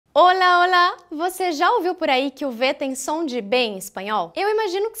Olá, olá! Você já ouviu por aí que o V tem som de B em espanhol? Eu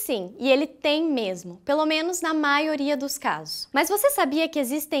imagino que sim, e ele tem mesmo, pelo menos na maioria dos casos. Mas você sabia que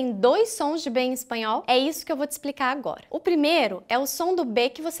existem dois sons de B em espanhol? É isso que eu vou te explicar agora. O primeiro é o som do B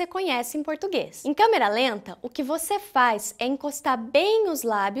que você conhece em português. Em câmera lenta, o que você faz é encostar bem os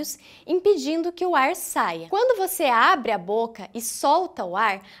lábios, impedindo que o ar saia. Quando você abre a boca e solta o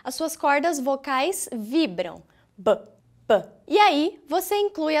ar, as suas cordas vocais vibram. B, B. E aí, você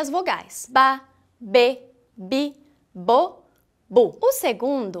inclui as vogais. Ba, be, bi, bo, bu. O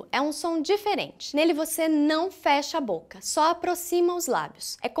segundo é um som diferente. Nele você não fecha a boca, só aproxima os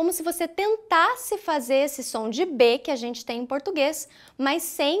lábios. É como se você tentasse fazer esse som de B que a gente tem em português, mas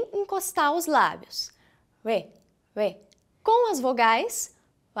sem encostar os lábios. Re, re. Com as vogais,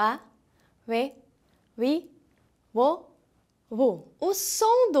 wa, we, wi, wo, o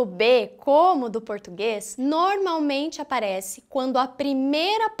som do B, como do português, normalmente aparece quando a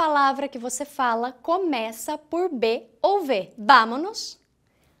primeira palavra que você fala começa por B ou V. Vámonos,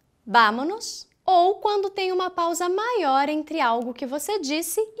 vámonos. Ou quando tem uma pausa maior entre algo que você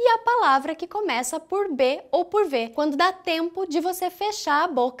disse e a palavra que começa por B ou por V, quando dá tempo de você fechar a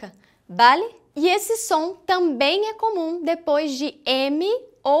boca. Vale? E esse som também é comum depois de M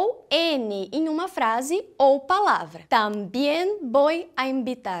ou N em uma frase ou palavra. También voy a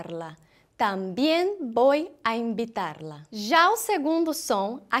invitarla. También voy a invitarla. Já o segundo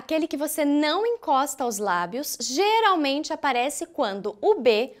som, aquele que você não encosta aos lábios, geralmente aparece quando o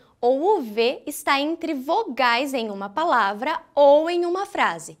B ou o V está entre vogais em uma palavra ou em uma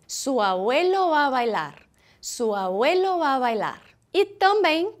frase. Su abuelo va a bailar. Su abuelo va a bailar. E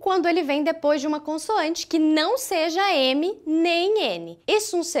também quando ele vem depois de uma consoante que não seja M nem N.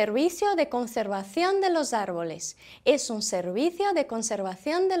 Es un servicio de conservación de los árboles. Es un servicio de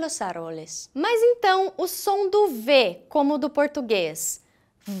conservación de los árboles. Mas então, o som do V, como do português,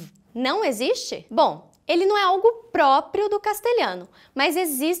 não existe? Bom, ele não é algo próprio do castelhano, mas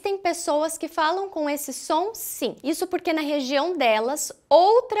existem pessoas que falam com esse som sim. Isso porque na região delas,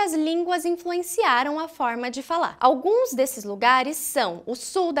 outras línguas influenciaram a forma de falar. Alguns desses lugares são o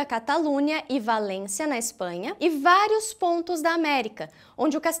sul da Catalunha e Valência, na Espanha, e vários pontos da América,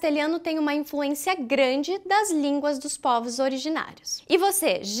 onde o castelhano tem uma influência grande das línguas dos povos originários. E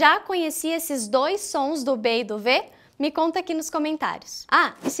você, já conhecia esses dois sons do B e do V? Me conta aqui nos comentários.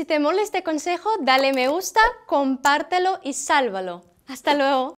 Ah, y si te mola este consejo, dale me gusta, compártelo y sálvalo. Hasta luego.